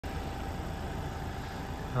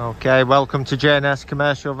Okay, welcome to J&S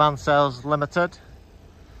Commercial Van Sales Limited.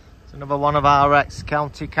 It's another one of our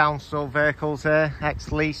ex-county council vehicles here,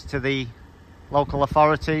 ex-leased to the local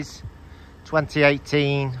authorities.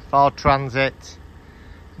 2018 Ford Transit,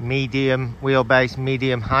 medium wheelbase,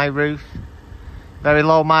 medium high roof. Very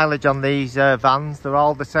low mileage on these vans. They're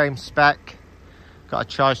all the same spec. Got a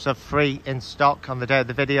choice of 3 in stock on the day of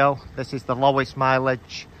the video. This is the lowest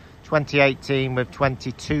mileage, 2018, with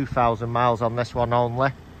 22,000 miles on this one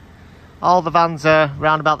only. All the vans are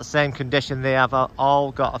around about the same condition. They have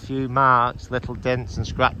all got a few marks, little dents and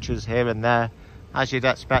scratches here and there, as you'd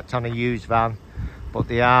expect on a used van. But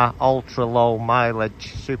they are ultra low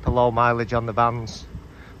mileage, super low mileage on the vans.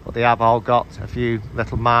 But they have all got a few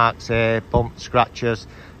little marks here, bumps, scratches.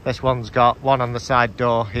 This one's got one on the side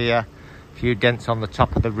door here, a few dents on the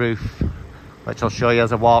top of the roof, which I'll show you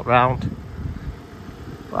as I walk round.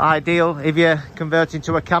 But ideal if you're converting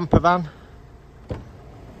to a camper van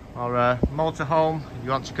or a motorhome,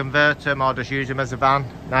 you want to convert them or just use them as a van.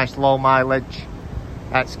 Nice low mileage,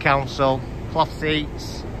 ex-council, cloth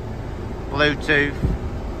seats, Bluetooth,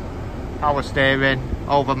 power steering,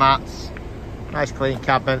 overmats, nice clean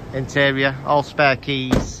cabin interior, all spare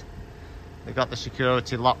keys. They've got the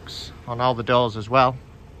security locks on all the doors as well.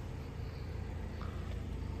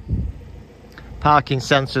 Parking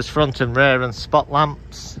sensors front and rear and spot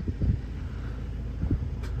lamps.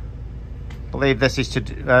 I believe this is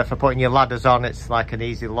to for putting your ladders on. It's like an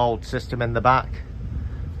easy load system in the back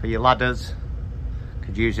for your ladders.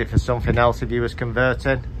 Could use it for something else if you was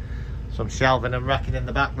converting. Some shelving and racking in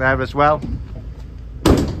the back there as well.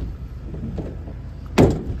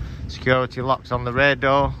 Security locks on the rear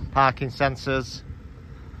door, parking sensors.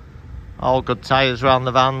 All good tyres around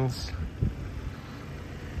the vans.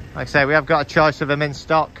 Like I say, we have got a choice of them in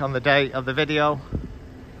stock on the day of the video.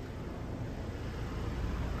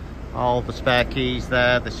 All the spare keys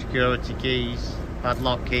there, the security keys,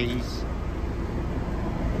 padlock keys.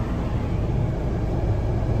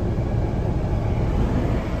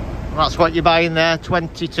 That's what you're buying there,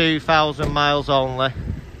 22,000 miles only.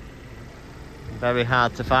 Very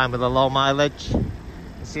hard to find with a low mileage. You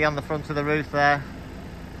see on the front of the roof there,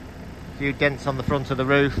 a few dents on the front of the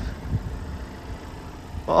roof.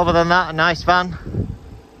 But other than that, a nice van,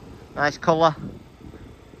 nice colour.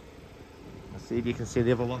 Let's see if you can see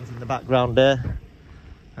the other ones in the background there.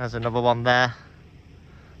 There's another one there.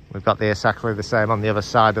 We've got exactly the same on the other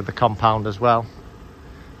side of the compound as well.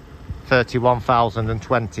 31,000 and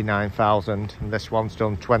 29,000, and this one's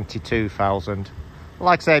done 22,000.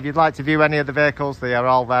 Like I say, if you'd like to view any of the vehicles, they are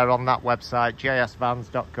all there on that website,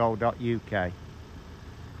 jsvans.co.uk.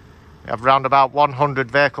 We have around about 100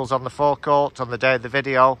 vehicles on the forecourt on the day of the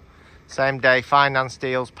video. Same day finance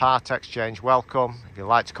deals, part exchange welcome. If you'd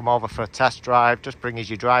like to come over for a test drive, just bring us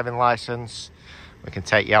your driving licence. We can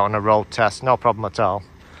take you out on a road test, no problem at all.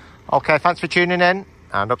 Okay, thanks for tuning in,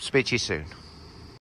 and hope to speak to you soon.